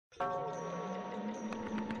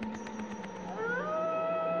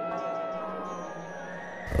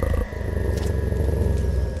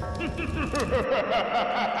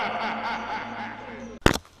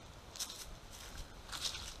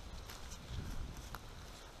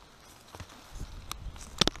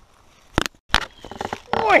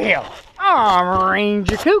Well, I'm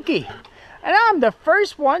Ranger Kooky, and I'm the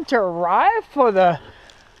first one to arrive for the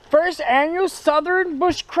first annual Southern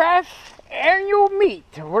Bushcraft Annual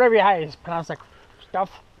Meet, whatever you pronounce that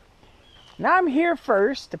stuff. Now I'm here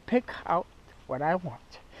first to pick out what I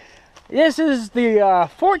want. This is the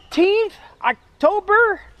 14th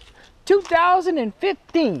October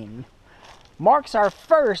 2015. Marks our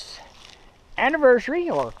first anniversary,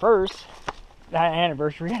 or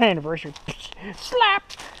anniversary, slap!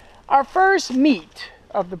 Our first meet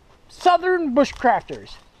of the Southern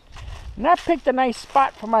Bushcrafters. And I picked a nice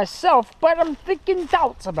spot for myself, but I'm thinking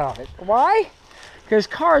doubts about it. Why? Because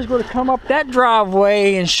cars going to come up that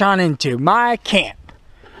driveway and shine into my camp.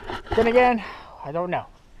 Then again, I don't know.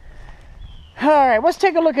 Alright, let's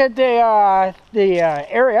take a look at the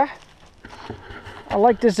area. I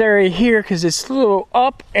like this area here because it's a little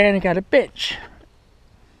up and it got a bench.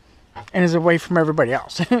 And is away from everybody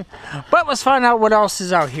else. But let's find out what else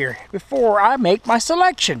is out here before I make my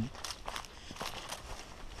selection.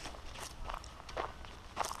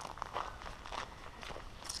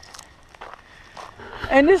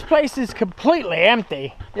 And this place is completely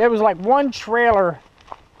empty. There was like one trailer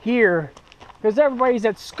here because everybody's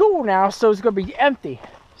at school now, so it's going to be empty.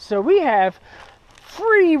 So we have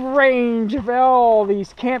free range of all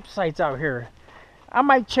these campsites out here. I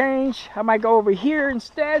might change. I might go over here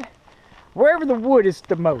instead. Wherever the wood is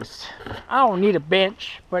the most. I don't need a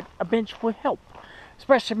bench, but a bench would help.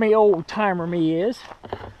 Especially me old timer me is.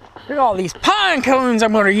 Look at all these pine cones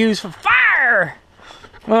I'm going to use for fire.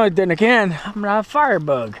 Well, then again, I'm not a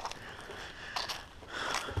firebug.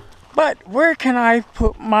 But where can I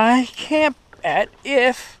put my camp at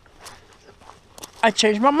if I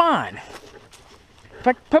change my mind? If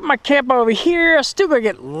I put my camp over here, I'm still going to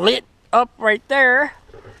get lit up right there.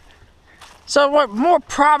 So I want more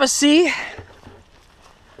privacy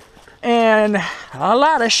and a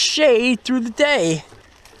lot of shade through the day.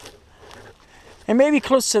 And maybe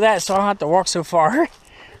close to that so I don't have to walk so far.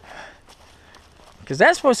 Because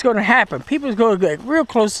that's what's going to happen. People's going to get real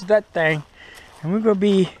close to that thing. And we're going to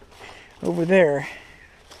be over there.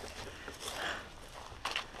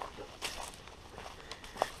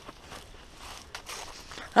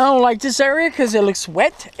 I don't like this area because it looks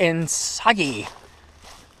wet and soggy.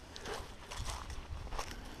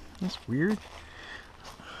 That's weird.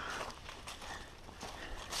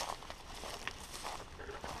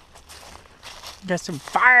 Got some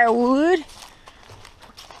firewood.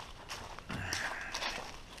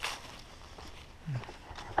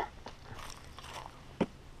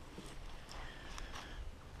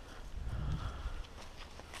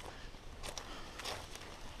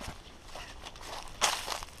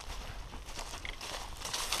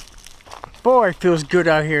 Boy, it feels good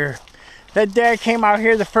out here. That day I came out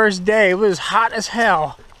here the first day, it was hot as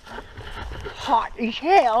hell. Hot as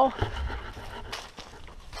hell.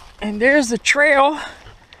 And there's the trail.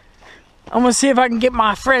 I'm gonna see if I can get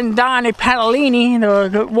my friend Donnie Pantalini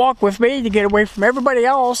to walk with me to get away from everybody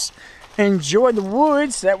else and enjoy the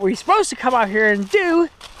woods that we're supposed to come out here and do.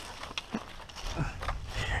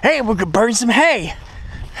 Hey, we could burn some hay.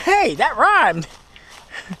 Hey, that rhymed.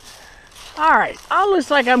 Alright, looks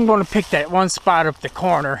like I'm gonna pick that one spot up the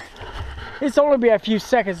corner. It's only be a few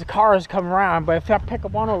seconds the cars come around, but if I pick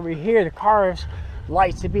up one over here, the car's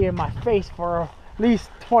lights to be in my face for at least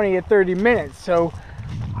 20 or 30 minutes. So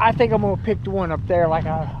I think I'm gonna pick the one up there like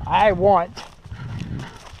I want.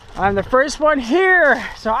 I'm the first one here,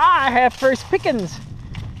 so I have first pickings.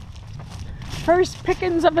 First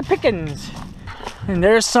pickings of the pickings. And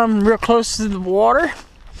there's some real close to the water.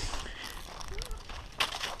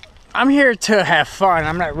 I'm here to have fun.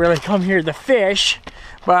 I'm not really come here to fish.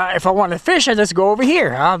 But if I want to fish, I just go over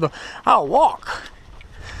here. I'll walk.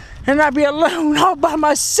 And I'll be alone all by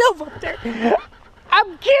myself up there.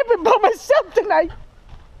 I'm camping by myself tonight.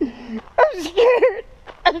 I'm scared.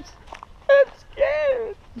 I'm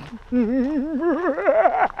scared.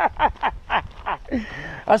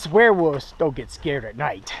 Us werewolves don't get scared at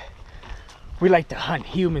night. We like to hunt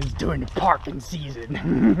humans during the parking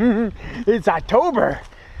season. It's October.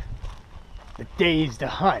 The days to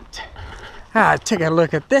hunt. Take a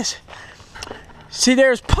look at this. See,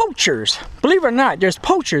 there's poachers. Believe it or not, there's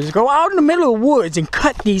poachers that go out in the middle of the woods and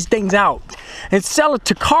cut these things out and sell it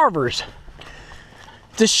to carvers.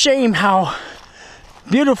 It's a shame how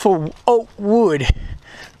beautiful oak wood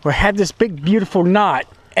will have this big beautiful knot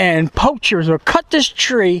and poachers will cut this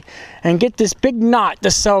tree and get this big knot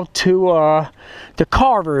to sell to the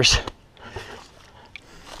carvers.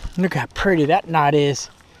 Look how pretty that knot is.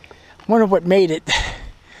 Wonder what made it.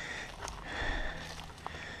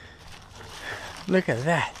 Look at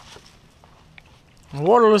that. The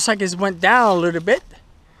water looks like it's went down a little bit.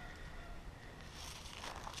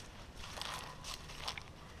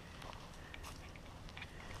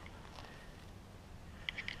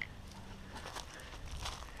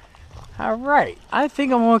 All right, I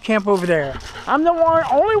think I'm gonna camp over there. I'm the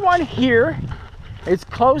only one here. It's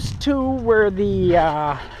close to where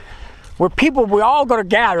the where people, we all go to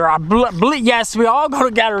gather. Yes, we all go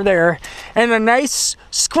to gather there in a nice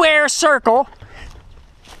square circle.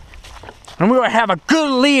 And we're gonna have a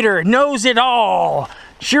good leader, knows it all.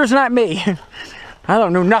 Sure's not me. I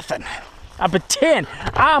don't know nothing. I pretend.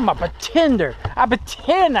 I'm a pretender. I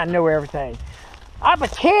pretend I know everything. I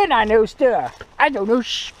pretend I know stuff. I don't know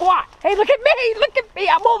squat. Hey, look at me! Look at me!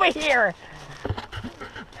 I'm over here.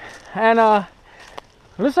 And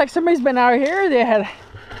looks like somebody's been out here. They had,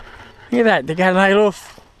 look at that. They got a little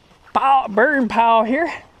burn pile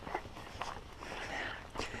here.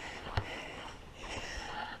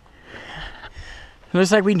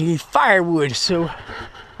 Looks like we need firewood, so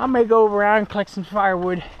I may go around and collect some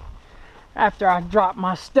firewood after I drop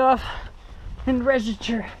my stuff in the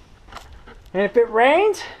register. And if it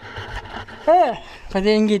rains, if I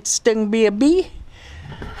didn't get stung by a bee,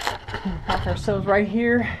 we'll park ourselves right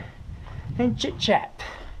here and chit chat.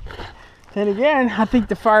 Then again, I think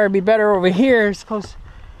the fire would be better over here. It's close.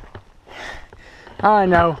 I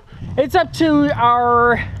know. It's up to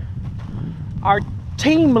our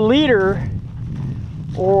team leader,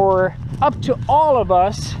 or up to all of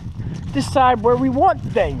us, decide where we want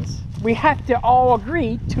things. We have to all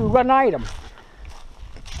agree to an item.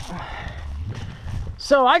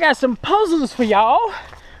 So I got some puzzles for y'all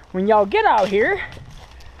when y'all get out here.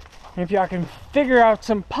 If y'all can figure out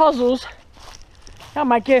some puzzles, I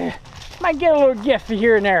might get a little gift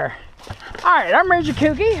here and there. All right, I'm Ranger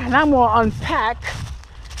Kooky, and I'm gonna unpack.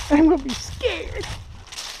 I'm gonna be scared.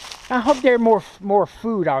 I hope there's more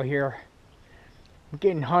food out here. I'm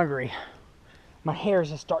getting hungry. My hair's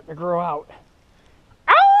just starting to grow out.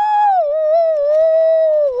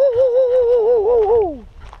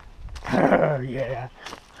 Oh yeah,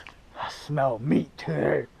 I smell meat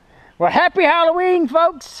today. Well, happy Halloween,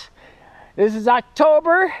 folks. This is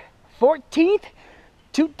October 14th,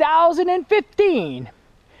 2015.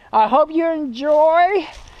 I hope you enjoy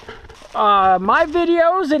my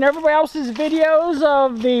videos and everybody else's videos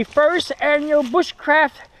of the first annual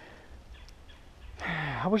bushcraft.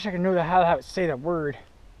 I wish I could know how to say that word.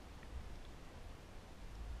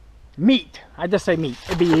 Meet. I just say meet.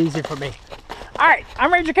 It'd be easier for me. All right,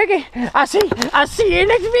 I'm Ranger Kooky. I'll see you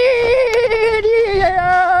next video.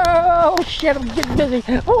 Oh shit, I'm getting busy.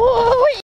 Whoa.